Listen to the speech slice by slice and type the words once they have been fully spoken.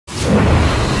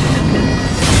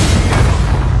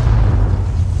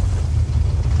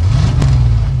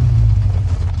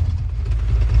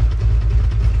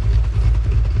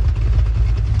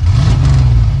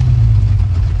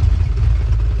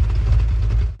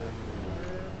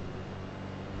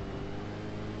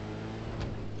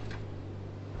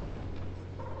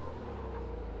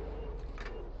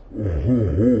Are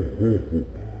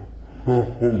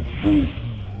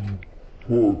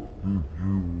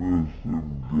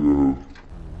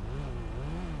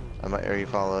you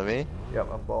following me? Yep,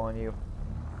 I'm following you.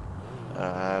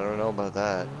 I don't know about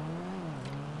that.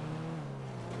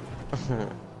 I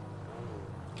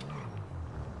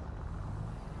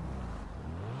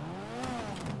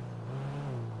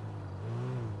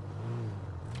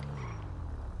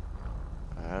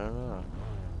don't know.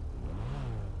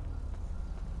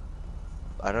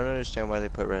 I don't understand why they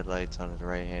put red lights on the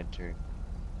right-hand turn.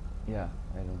 Yeah,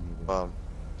 I don't either. Well,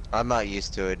 I'm not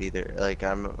used to it either. Like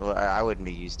I wouldn't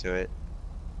be used to it.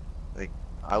 Like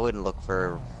I wouldn't look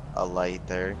for a light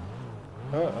there.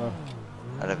 Out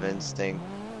of instinct.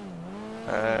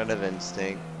 Out of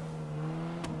instinct.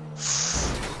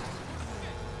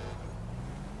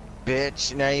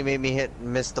 Bitch, now you made me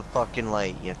miss the fucking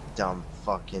light, you dumb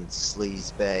fucking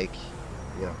sleazebag.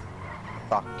 You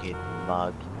fucking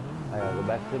mug. I gotta go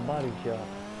back to the body shop.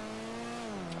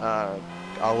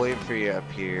 I'll wait for you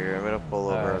up here. I'm gonna pull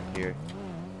over up here.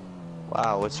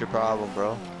 Wow, what's your problem,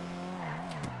 bro?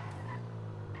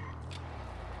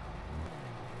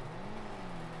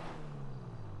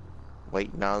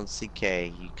 Waiting on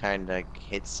CK, you kinda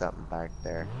hit something back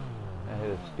there. I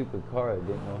had a stupid car that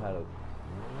didn't know how to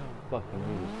fucking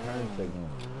use its turn signal.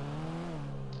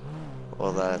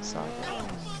 Well, that's not good.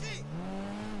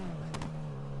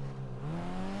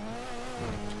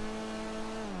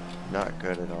 Not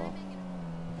good at all.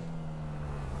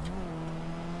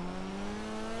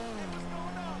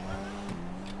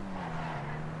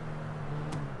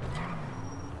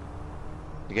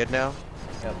 You good now?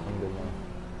 Yep, I'm good now.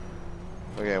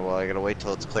 Okay, well I gotta wait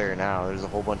till it's clear now. There's a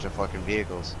whole bunch of fucking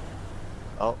vehicles.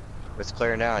 Oh, it's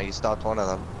clear now. You stopped one of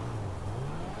them.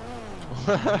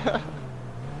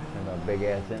 And a big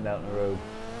ass end out in the road.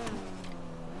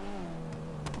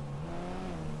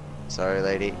 Sorry,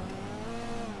 lady.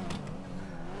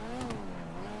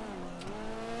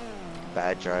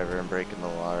 Bad driver and breaking the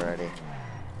law already.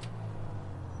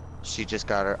 She just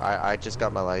got her. I just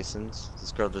got my license.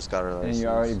 This girl just got her license. And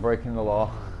you're already breaking the law.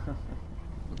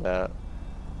 Yeah.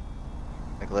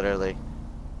 Like literally,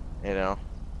 you know.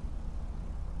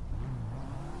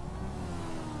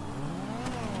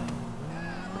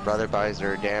 Her brother buys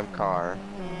her a damn car.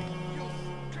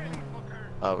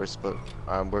 Oh,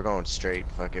 we're going straight.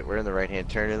 Fuck it. We're in the right-hand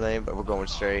turning lane, but we're going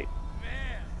straight.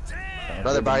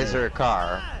 Brother buys her a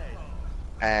car,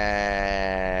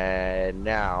 and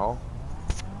now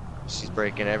she's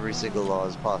breaking every single law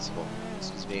as possible.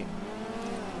 Excuse me.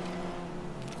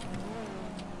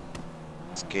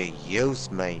 Excuse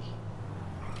me.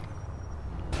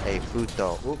 Hey,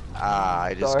 Futo. Whoop. Ah,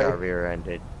 I just Sorry. got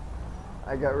rear-ended.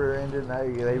 I got rear-ended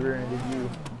and they rear-ended you.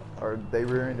 Or they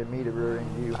rear-ended me to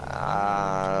rear-end you.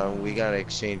 We gotta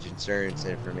exchange insurance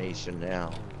information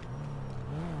now.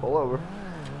 Pull over.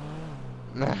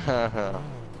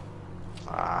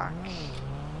 Fuck.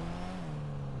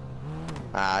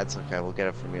 Ah, it's okay. We'll get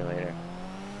it from you later.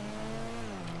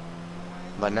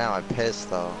 But now I'm pissed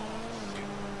though.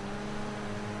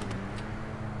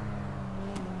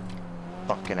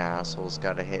 Fucking assholes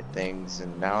gotta hit things,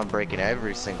 and now I'm breaking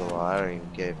every single law. I don't even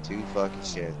give two fucking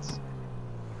shits.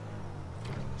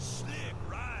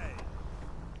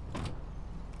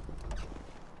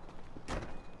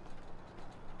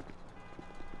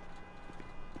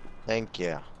 Thank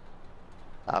you.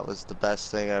 That was the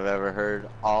best thing I've ever heard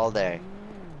all day.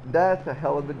 That's a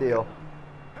hell of a deal.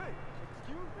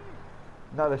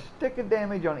 Not a stick of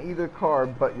damage on either car,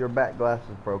 but your back glass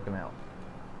is broken out.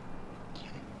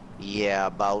 Yeah,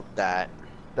 about that.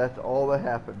 That's all that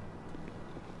happened.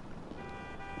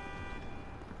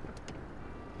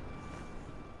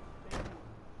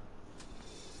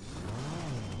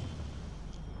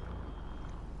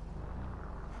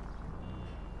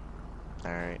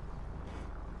 Alright.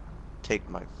 Take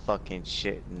my fucking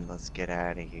shit and let's get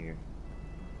out of here.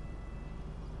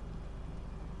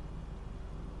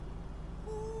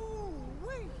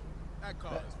 Ooh-wee. That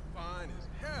car is fine as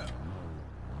hell.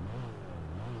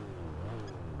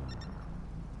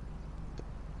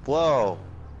 Whoa!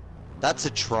 That's a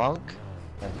trunk?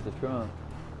 That's the trunk.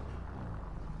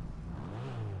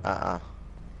 Uh-uh.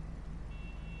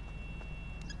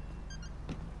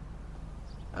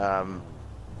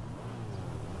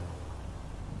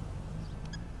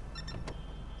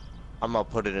 I'm gonna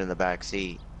put it in the back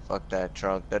seat. Fuck that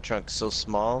trunk. That trunk's so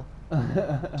small.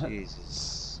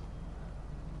 Jesus.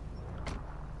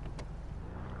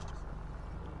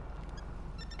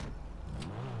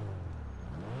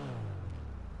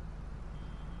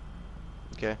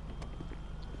 Okay.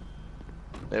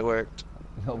 It worked.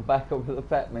 Go back over the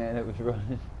fat man that was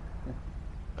running.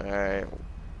 Alright.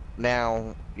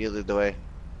 Now, you lead the way.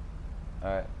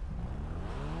 Alright.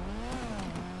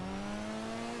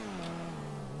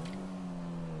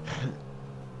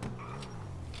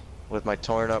 With my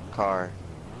torn up car.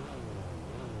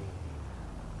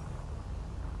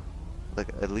 Look,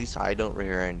 at least I don't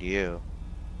rear end you.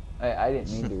 I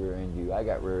didn't mean to rear end you. I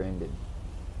got rear ended.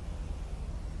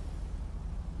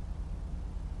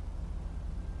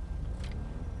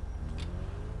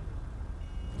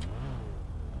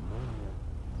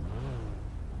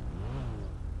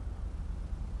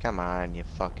 Come on, you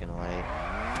fucking light.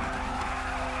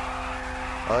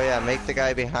 Oh yeah, make the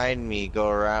guy behind me go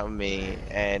around me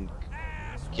and...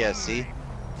 Yeah, see?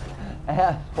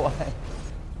 Asswipe.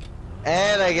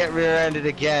 And I get rear-ended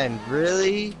again.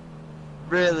 Really?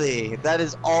 Really? That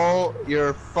is all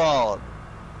your fault.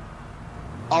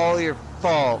 All your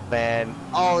fault, man.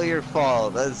 All your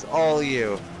fault. That's all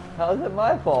you. How's it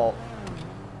my fault?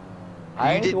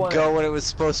 You didn't go when it was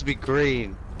supposed to be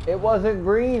green. It wasn't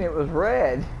green, it was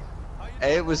red.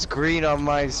 It was green on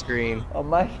my screen. On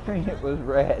my screen it was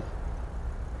red.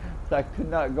 So I could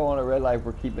not go on a red light.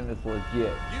 We're keeping this legit.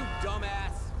 You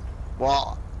dumbass.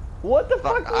 Well, what the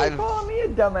fuck are you calling me a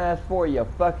dumbass for, you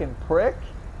fucking prick?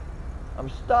 I'm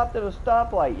stopped at a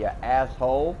stoplight, you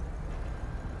asshole.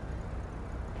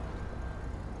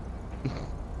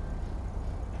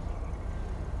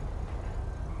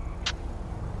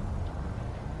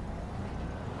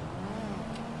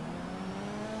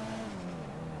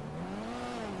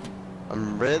 I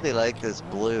really like this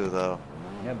blue though.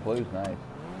 Yeah, blue's nice.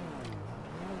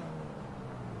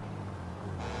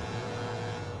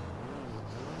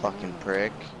 Fucking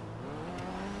prick.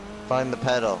 Find the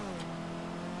pedal.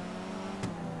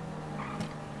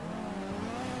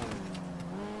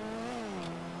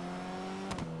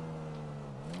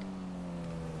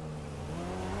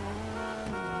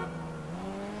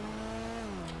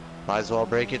 Might as well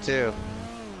break it too.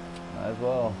 Might as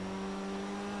well.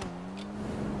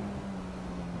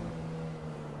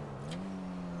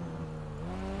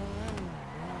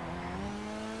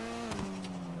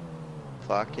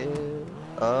 Fuck it.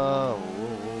 Oh.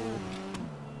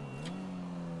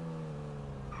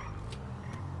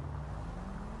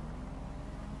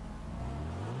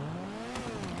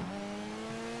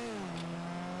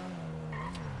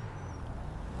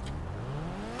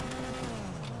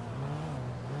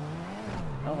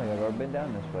 I don't think I've ever been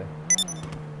down this way.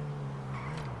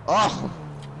 Oh!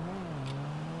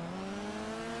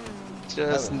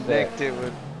 Just nicked sick. it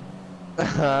with...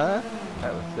 Huh?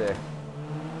 That was sick.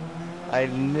 I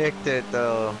nicked it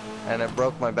though, and it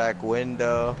broke my back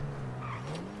window.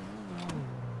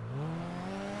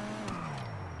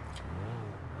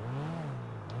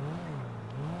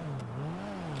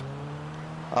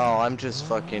 Oh, I'm just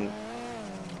fucking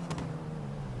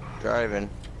driving.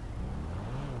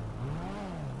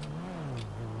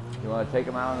 You want to take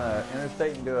them out on the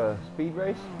interstate and do a speed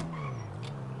race?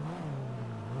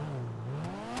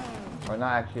 Or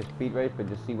not actually a speed race, but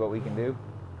just see what we can do?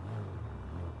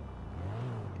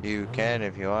 You can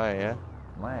if you want, yeah?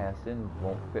 My ass in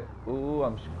won't fit. Ooh,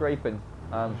 I'm scraping.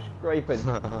 I'm scraping.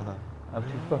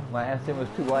 My ass in was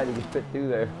too wide to get fit through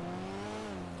there.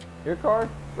 Your car?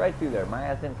 Right through there. My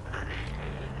ass in.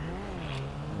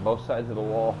 Both sides of the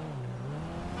wall.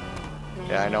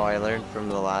 Yeah, I know. I learned from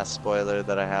the last spoiler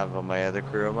that I have on my other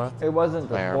Kuruma. It wasn't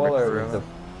the My armored spoiler, it was Kuruma. the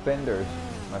fenders.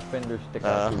 My fenders stick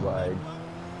out too wide.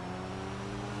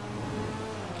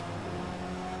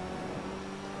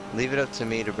 Leave it up to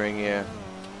me to bring you.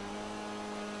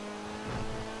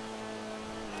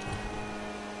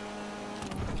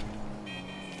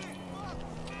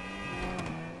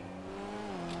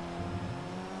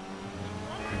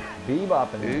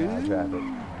 Bebopping in high traffic.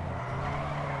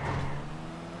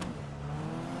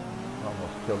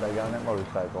 Almost killed that guy on that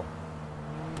motorcycle.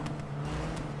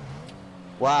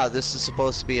 Wow, this is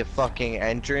supposed to be a fucking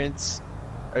entrance?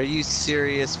 Are you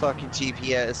serious, fucking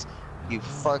GPS? You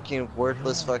fucking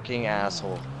worthless fucking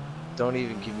asshole. Don't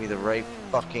even give me the right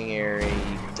fucking area,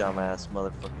 you dumbass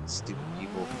motherfucking stupid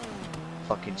people.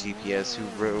 Fucking GPS,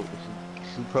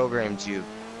 who programmed you?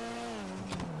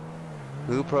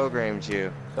 Who programmed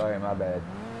you? Sorry, my bad.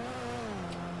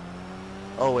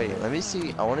 Oh wait, let me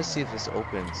see. I want to see if this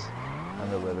opens.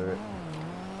 I'm illiterate.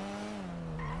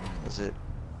 Is it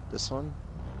this one?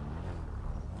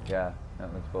 Yeah,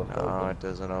 that one's supposed to No, open. it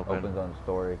doesn't open. Opens on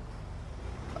story.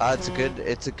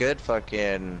 It's a good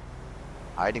fucking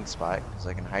hiding spot because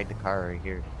I can hide the car right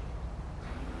here.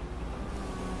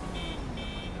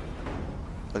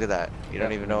 Look at that. You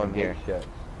don't even know I'm here. Shut.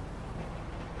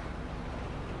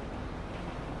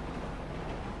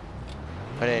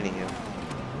 But anywho,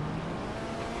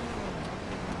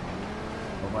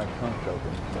 but my trunk's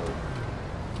open, so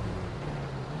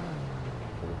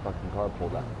the fucking car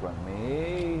pulled out in front of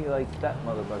me like that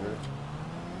motherfucker.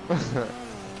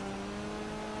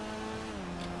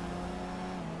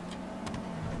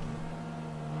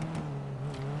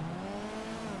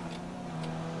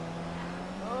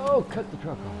 Oh, cut the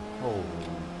truck off. Holy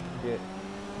shit.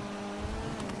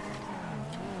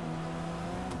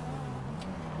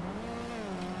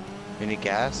 You need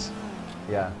gas?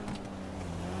 Yeah.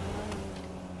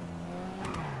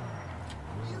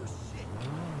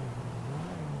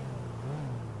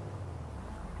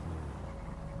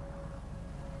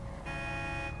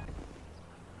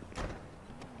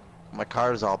 My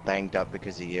car's all banged up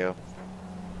because of you.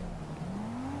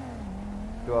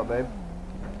 Go out, babe.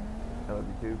 I love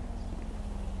you too.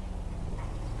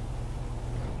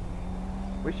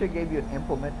 Wish I gave you an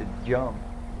implemented jump.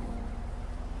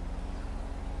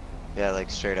 Yeah, like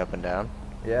straight up and down.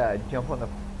 Yeah, I'd jump on the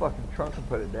fucking trunk and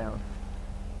put it down.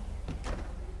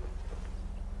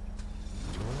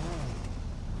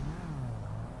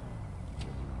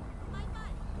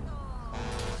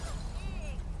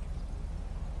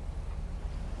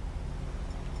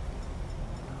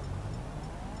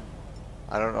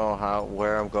 I don't know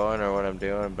where I'm going or what I'm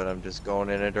doing, but I'm just going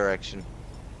in a direction.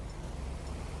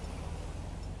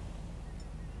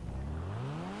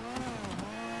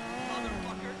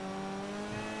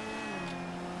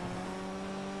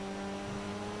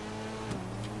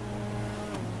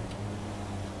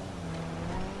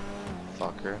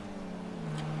 Fucker.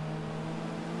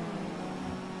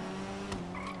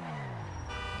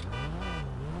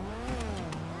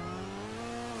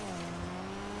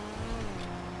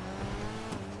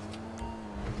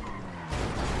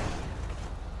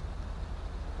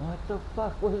 What the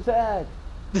fuck was that?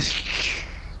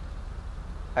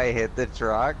 I hit the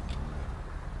truck.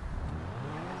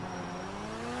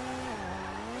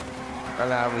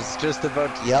 And I was just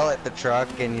about to yell at the truck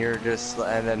and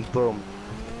and then boom.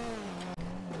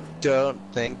 Don't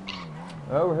think.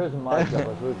 Oh, here's a mod shop.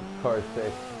 Let's move the car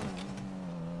safe.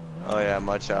 Oh yeah,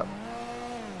 much up.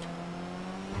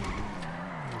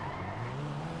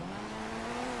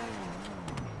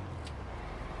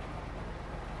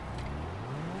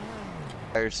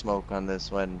 Fire smoke on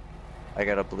this when I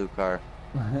got a blue car.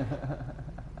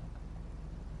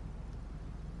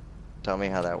 Tell me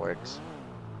how that works.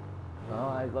 Oh,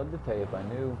 I'd love to tell you if I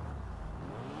knew.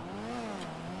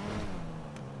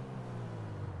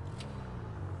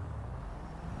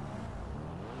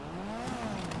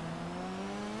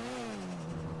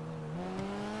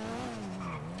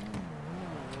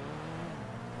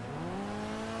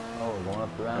 Oh, we're going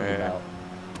up the roundabout.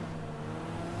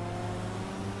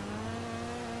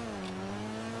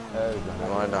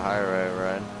 I'm on the highway,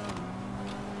 right?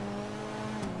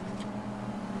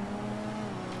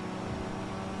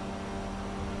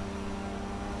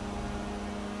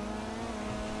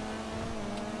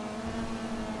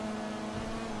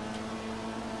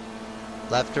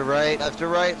 Left to right, left to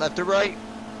right, left to right.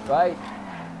 Right.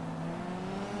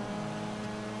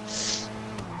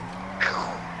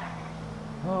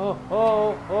 Oh,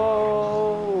 oh,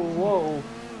 oh, whoa.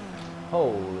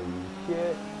 Holy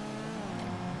shit.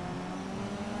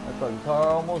 That fucking car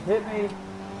almost hit me.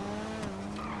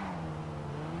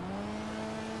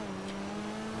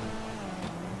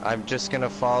 I'm just gonna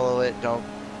follow it. Don't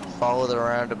follow the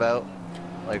roundabout.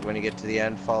 Like when you get to the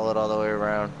end, follow it all the way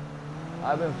around.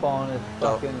 I've been following this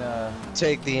fucking,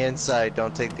 Take the inside,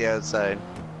 don't take the outside.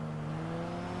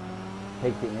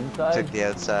 Take the inside? Took the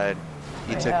outside.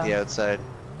 You took the outside.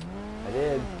 I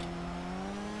did.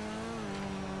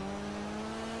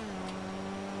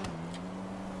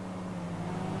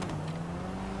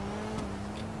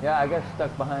 Yeah, I got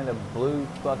stuck behind a blue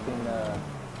fucking,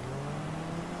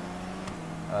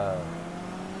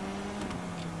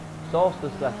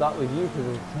 Solstice I thought was you because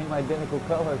it's the same identical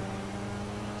color.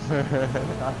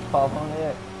 Not following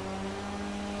it.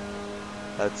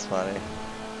 That's funny.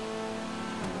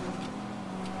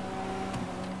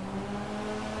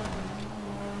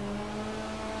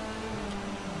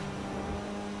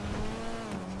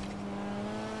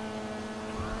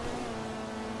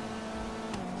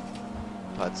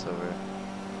 Putts over.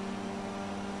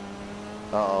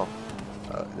 Uh-oh.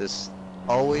 This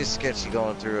always sketchy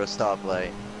going through a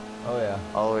stoplight. Oh yeah.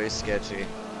 Always sketchy.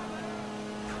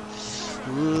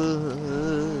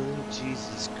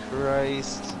 Jesus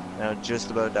Christ. Now just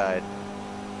about died.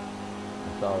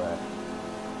 I saw that.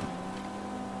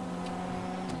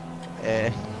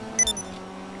 And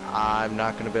I'm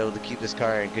not going to be able to keep this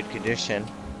car in good condition.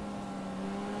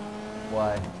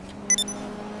 Why?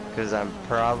 Because I'm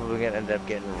probably going to end up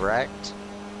getting wrecked.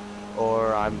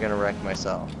 Or I'm going to wreck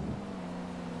myself.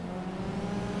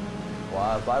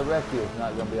 Well, if I wreck you, it's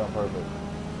not going to be on purpose.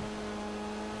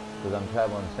 Because I'm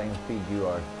traveling the same speed you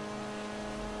are.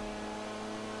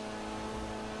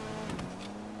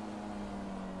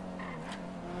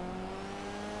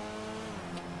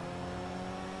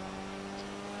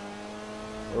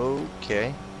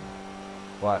 Okay.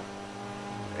 What?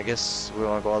 I guess we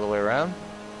want to go all the way around?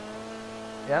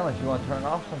 Yeah, unless you want to turn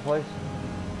off someplace.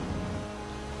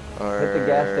 Or... Hit the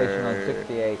gas station on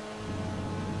 68.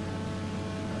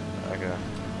 Okay.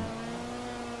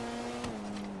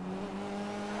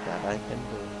 That I can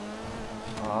do.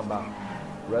 Oh, how about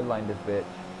redline this bitch?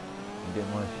 You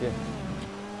didn't want to shift.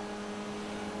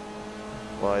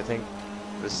 Well, I think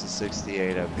this is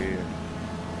 68 up here.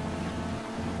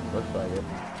 Looks like it.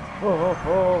 Oh,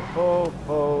 oh, oh,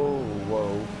 oh,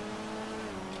 whoa.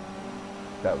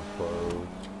 That was close.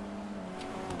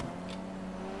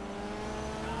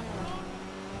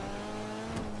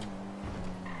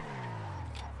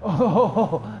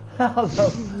 Oh, how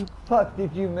the fuck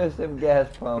did you miss them gas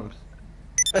pumps?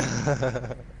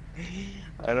 I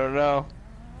don't know.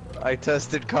 I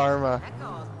tested karma.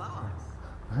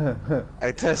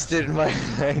 I tested my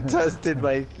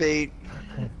fate.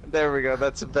 There we go.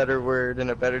 That's a better word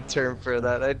and a better term for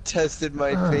that. I tested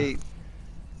my fate.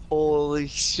 Holy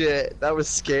shit, that was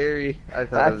scary. I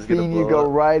thought it I was gonna seen you blow go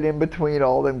up. right in between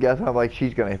all them gas. I'm like,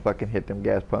 she's gonna fucking hit them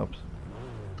gas pumps.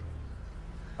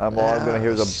 All I'm gonna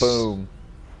hear is a boom,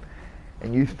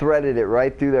 and you threaded it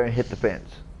right through there and hit the fence.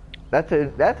 That's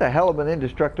a hell of an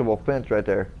indestructible fence right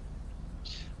there.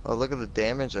 Oh, look at the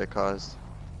damage I caused.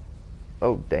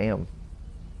 Oh damn.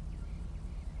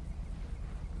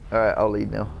 All right, I'll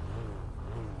lead now.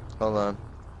 Hold on.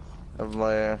 I'm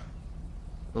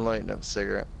lighting up a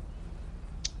cigarette.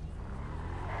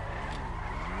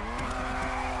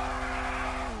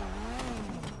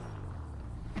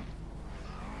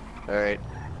 Alright.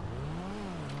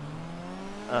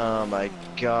 Oh my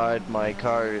god, my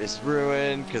car is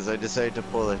ruined because I decided to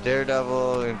pull a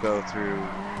daredevil and go through,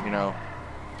 you know,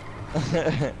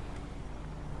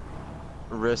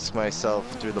 risk myself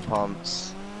through the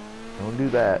pumps. Don't do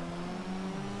that.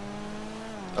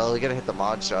 Oh, we gotta hit the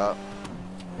mod shop.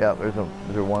 Yeah, is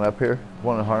there one up here?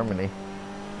 One in Harmony.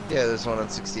 Yeah, there's one on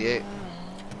 68.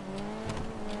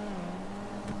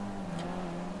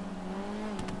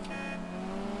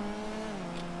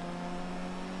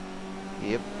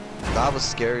 Yep. That was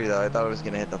scary though. I thought I was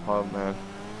gonna hit the pump, man.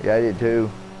 Yeah, I did too.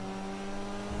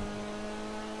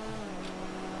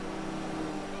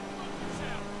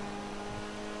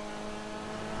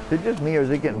 Is it just me or is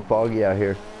it getting foggy out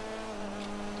here?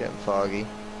 Getting foggy.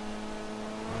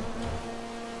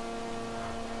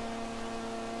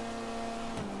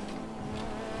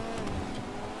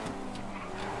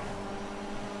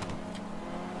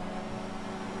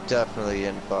 Definitely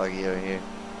getting foggy out here.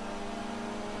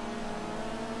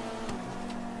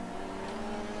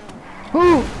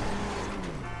 Woo!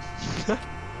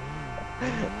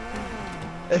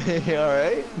 You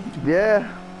alright? Yeah.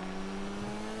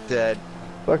 Dead.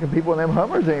 Fucking people in them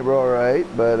Hummers ain't alright,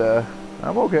 but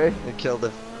I'm okay. You killed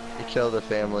a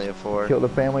family of 4. Killed a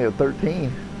family of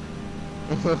 13.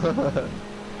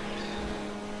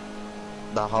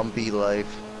 The humpy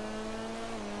life.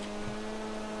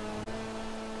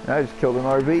 I just killed an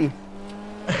RV.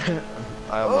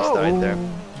 I almost died there.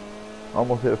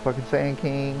 Almost hit a fucking Sand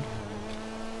King.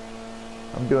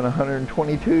 I'm doing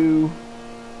 122.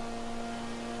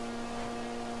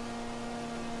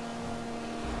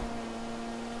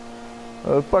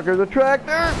 Motherfucker's a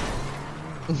tractor!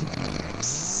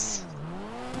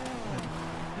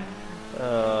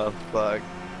 Oh, fuck.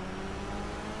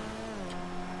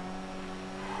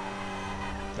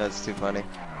 That's too funny.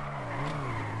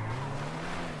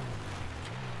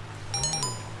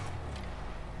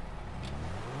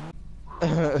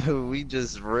 We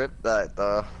just ripped that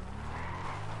though.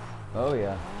 Oh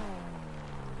yeah.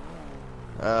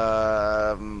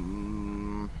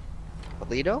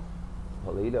 Toledo?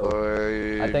 Toledo.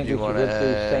 Or I think do we you should want just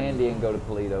do Sandy and go to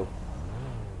Toledo.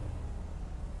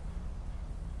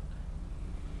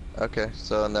 Okay,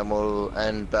 so and then we'll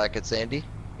end back at Sandy.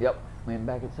 Yep, we ain't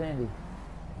back at Sandy.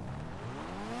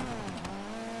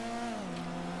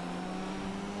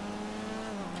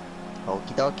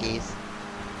 Okie dokies.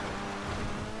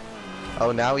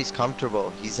 Oh, now he's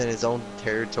comfortable. He's in his own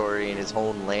territory, in his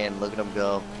own land. Look at him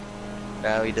go.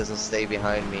 Now he doesn't stay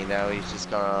behind me. Now he's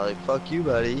just gonna like, fuck you,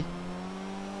 buddy.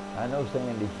 I know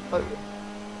Sandy. Fuck.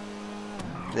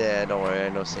 Yeah, don't worry. I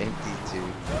know Sandy too.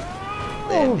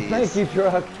 Oh, thank you,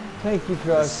 truck. Thank you,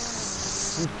 truck.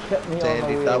 You kept me on my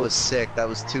Sandy, wheels. that was sick. That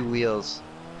was 2 wheels.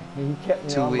 You kept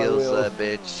me 2 on wheels, my wheels. that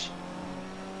bitch.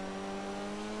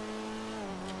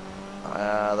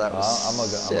 That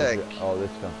was sick. Oh, this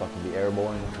is gonna fucking be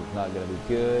airborne. This is not gonna be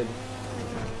good.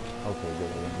 Okay, good.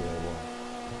 We're gonna be airborne.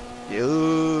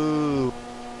 You.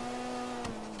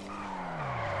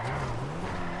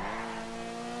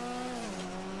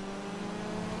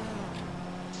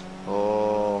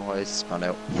 Oh, I spun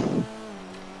out.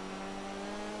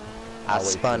 I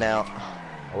spun out.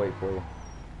 I'll wait for you.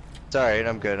 It's alright,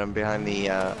 I'm good. I'm behind the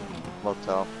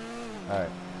motel. Alright.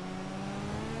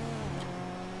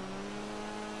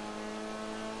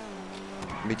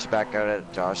 Meet you back out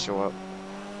at Joshua.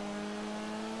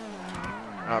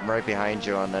 I'm right behind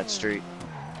you on that street.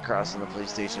 Crossing the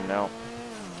police station now.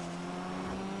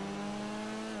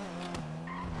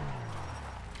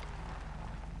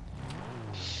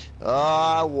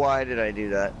 Ah, why did I do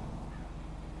that?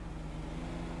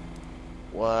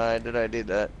 Why did I do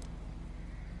that?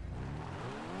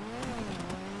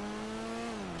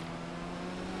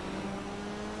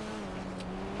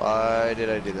 Why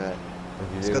did I do that?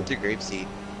 Let's go through Grapeseed.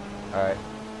 Alright.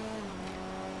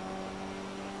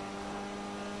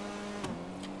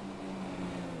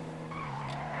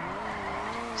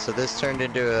 So this turned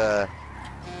into a...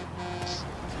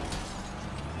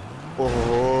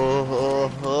 Oh.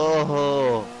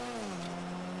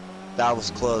 That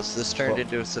was close. This turned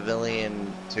into a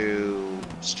civilian to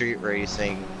street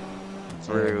racing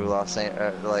through Los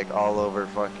Santos, like all over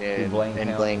fucking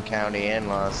Blaine County and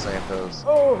Los Santos.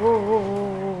 Oh,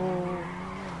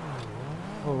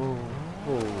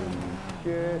 holy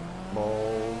shit,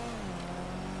 balls.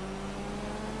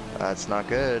 That's not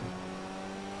good.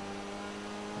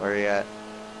 Where are you at?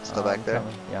 Still back there?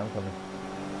 Coming. Yeah, I'm coming.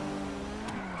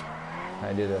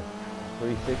 I did a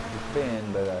 360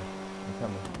 spin, but I'm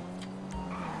coming.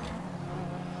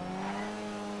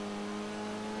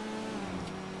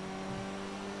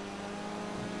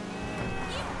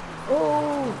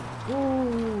 Oh,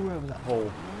 where was that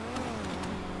hole?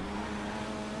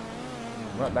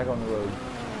 Right back on the road.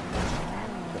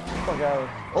 Get the fuck out.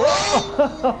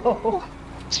 Oh!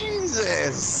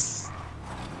 Jesus!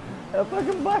 A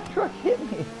fucking black truck hit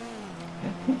me.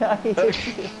 I hit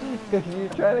you because you're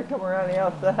trying to come around the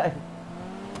outside.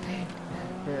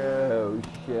 Oh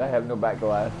shit, I have no back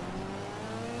glass.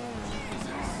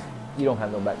 You don't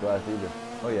have no back glass either.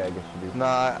 Oh yeah, I guess you do.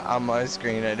 Nah, on my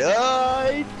screen I do.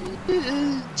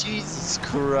 Jesus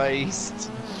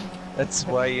Christ. That's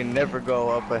why you never go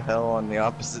up a hill on the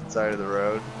opposite side of the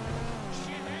road.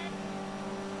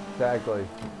 Exactly.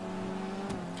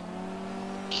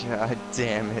 God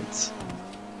damn it.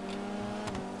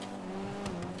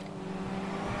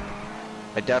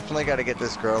 I definitely gotta get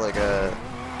this girl like a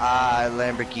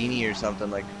Lamborghini or something,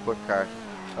 like a quick car.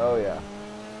 Oh yeah.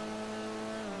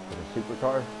 Like a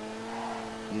supercar?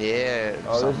 Yeah,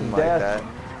 oh, something this is like death. that.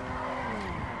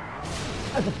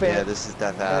 That's a fence. Yeah, this is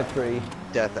Death Alley. Tree.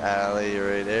 Death Alley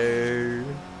right there.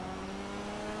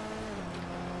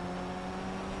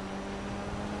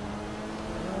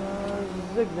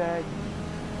 Zigzag.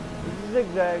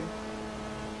 Zigzag.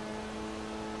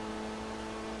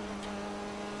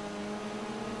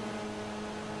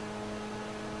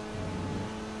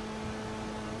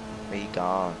 Where you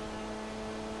gone?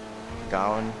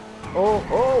 Going? Oh!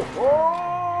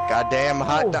 Goddamn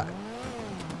hot dog.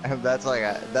 That's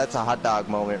a hot dog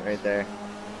moment right there.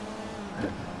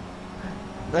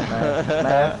 My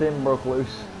ass in broke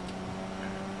loose.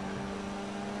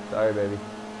 Sorry, baby.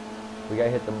 We gotta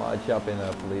hit the mod shop in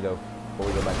Toledo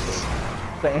before we go back to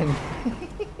Sandy.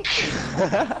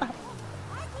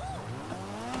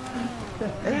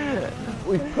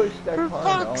 We pushed our car. For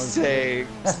fuck's sake.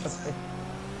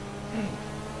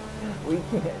 We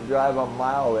can't drive a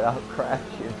mile without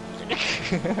crashing.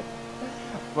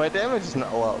 My damage is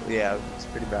not, well, yeah, it's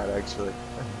pretty bad actually.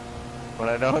 When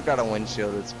I don't got a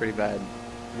windshield, it's pretty bad.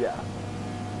 Yeah.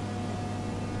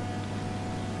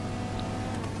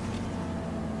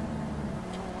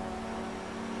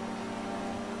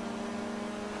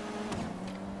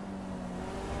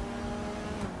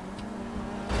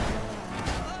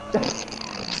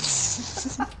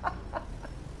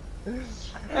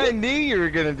 I knew you were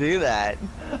gonna do that.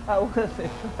 I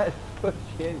wasn't trying to push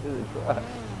you into the truck.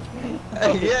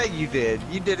 Yeah, you did.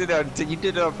 You did it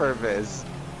on purpose.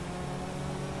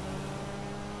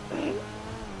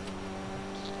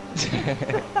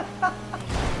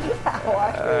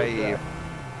 Oh,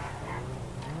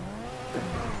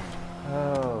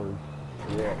 oh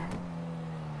shit.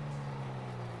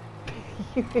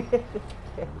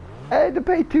 I had to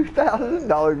pay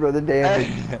 $2,000 for the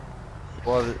damage.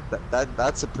 Well,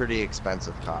 that's a pretty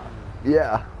expensive car.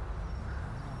 Yeah.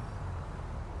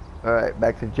 All right,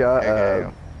 back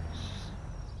to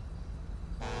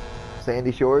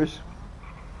Sandy Shores.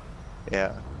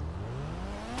 Yeah.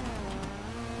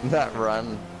 That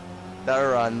run. That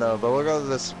run though, but we'll go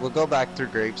this. We'll go back through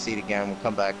Grapeseed again. We'll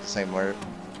come back the same route.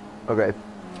 Okay.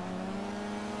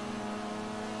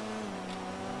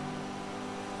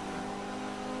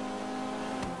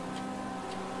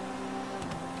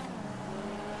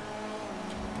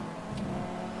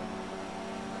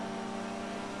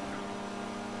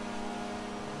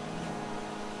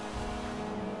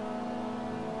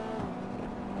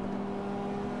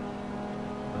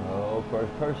 Oh,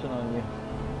 first person on you.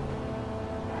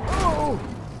 Oh!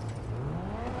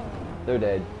 They're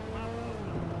dead.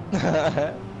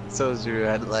 So is your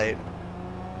red light.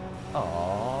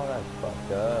 Aw, that's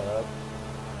fucked up.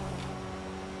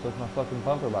 Looks my fucking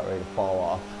bumper about ready to fall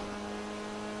off.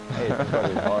 Hey, it's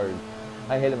fucking hard.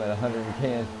 I hit him at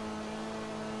 110.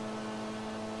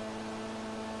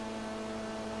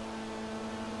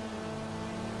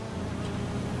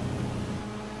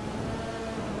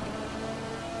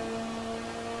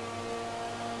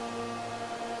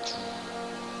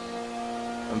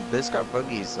 This got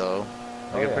buggies though.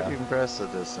 I Oh, get yeah. pretty impressed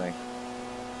with this thing.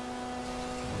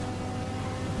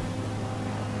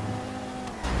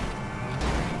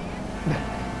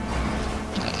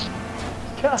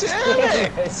 God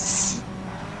Damn it!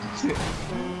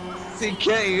 See,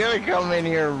 Kate, you gotta come in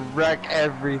here and wreck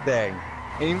everything.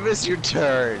 And you miss your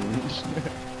turn.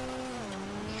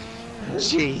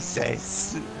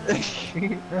 Jesus.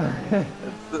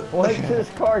 Once this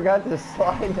car got to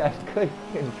slide, I couldn't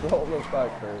control the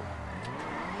fucker.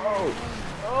 Oh!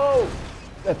 Oh!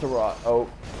 That's a rock. Oh.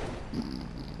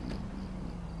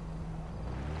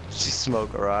 She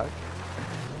smoke a rock.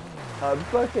 I'm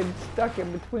fucking stuck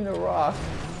in between a rock.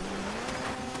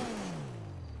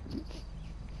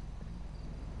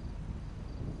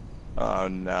 Oh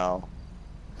no.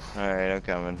 Alright, I'm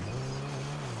coming.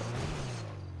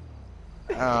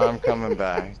 Oh, I'm coming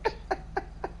back.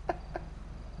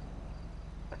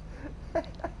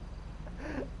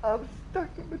 I'm stuck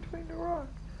in between the rock.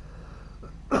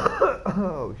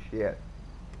 Oh shit.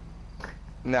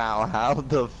 Now, how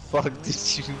the fuck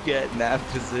did you get in that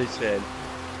position?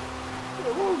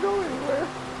 It won't go anywhere.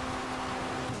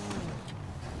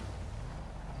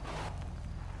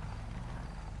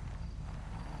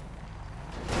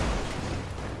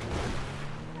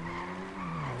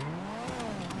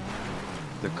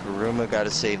 The Kuruma gotta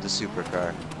save the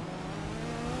supercar.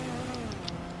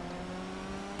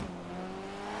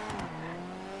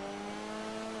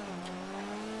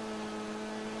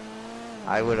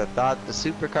 I would have thought the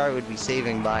supercar would be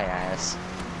saving my ass.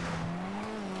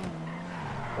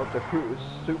 Well, if the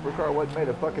supercar wasn't made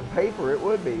of fucking paper, it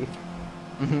would be.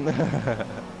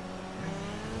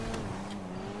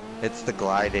 It's the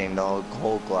gliding, the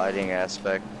whole gliding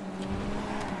aspect.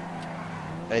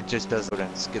 It just does it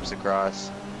and skips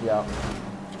across. Yeah.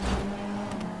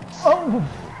 Oh!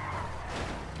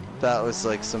 That was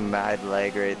like some mad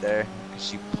lag right there.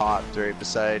 She popped right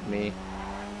beside me.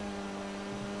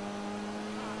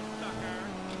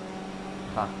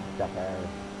 Ha, sucker.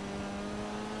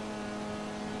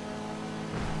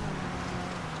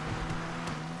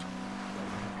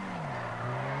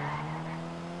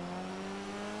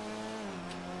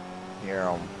 Here,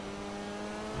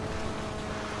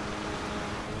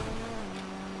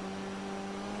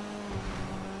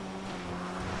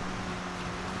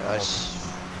 gosh,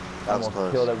 that was Almost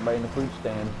close. killed everybody in the fruit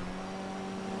stand.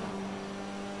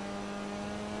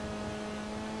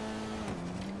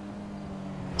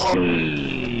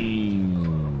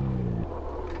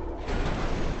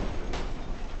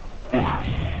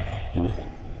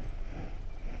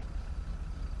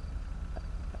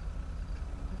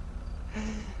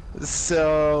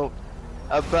 So,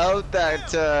 about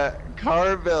that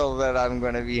car bill that I'm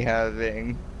gonna be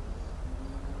having,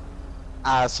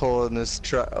 asshole in this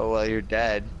truck. Oh well, you're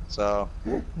dead. So,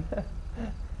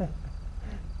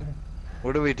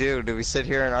 what do we do? Do we sit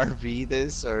here and RV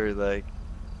this, or like?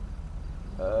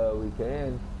 We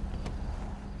can.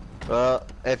 Well,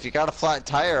 if you got a flat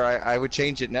tire, I would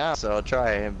change it now. So I'll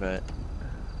try, but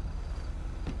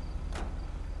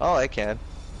oh, I can.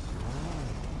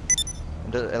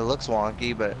 It looks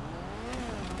wonky, but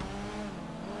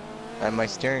and my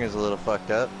steering is a little fucked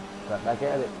up. Got back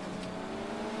at it.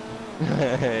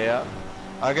 Yeah,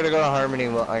 I'm gonna go to Harmony.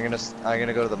 I'm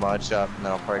gonna go to the mod shop and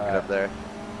then I'll park it up there.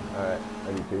 Alright,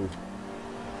 I do too.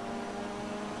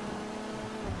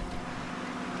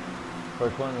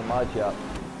 First one in the mod shop.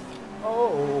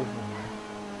 Oh!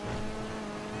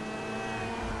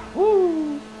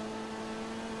 Woo!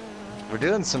 We're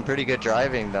doing some pretty good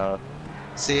driving though.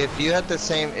 See, if we had the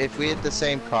same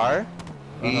car,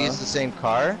 you use the same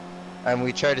car, and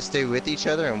we try to stay with each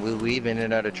other and we weave in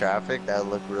and out of traffic, that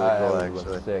would look really cool That would actually.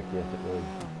 look sick, yes it would.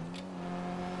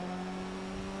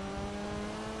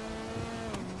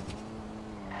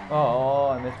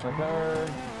 Oh, I missed my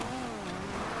turn.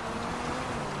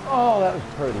 Oh, that was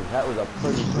pretty. That was a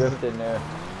pretty drift in there.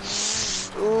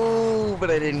 Ooh, but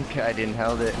I didn't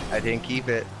held it. I didn't keep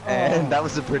it. And that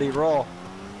was a pretty roll.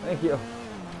 Thank you.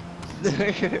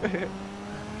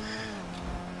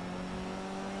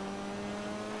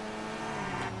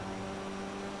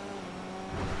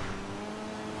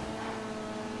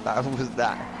 That was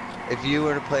that. If you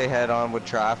were to play head on with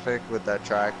traffic with that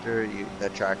tractor,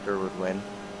 that tractor would win.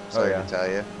 So I can tell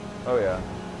you. Oh yeah.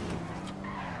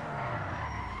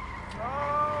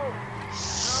 No!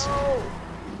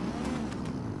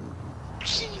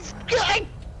 Jeez, God!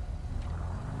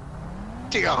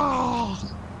 Oh,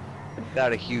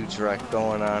 got a huge wreck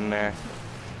going on there.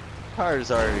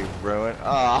 Car's already ruined.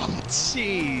 Oh,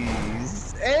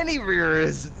 jeez. Any rear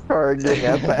is. Car getting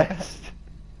that fast.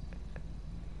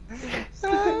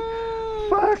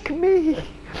 Fuck me.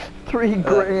 3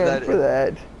 grand for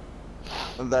that.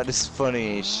 That is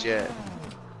funny as shit.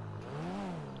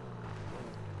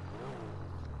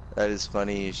 That is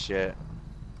funny as shit.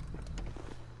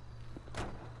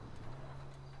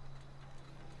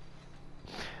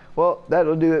 Well,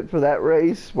 that'll do it for that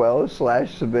race. Well,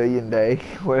 slash civilian day.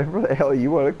 Whatever the hell you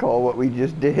want to call what we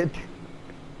just did.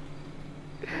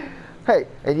 Hey,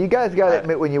 and you guys gotta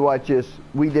admit when you watch this,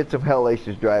 we did some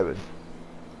hellacious driving.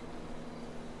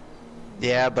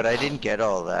 Yeah, but I didn't get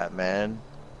all that, man.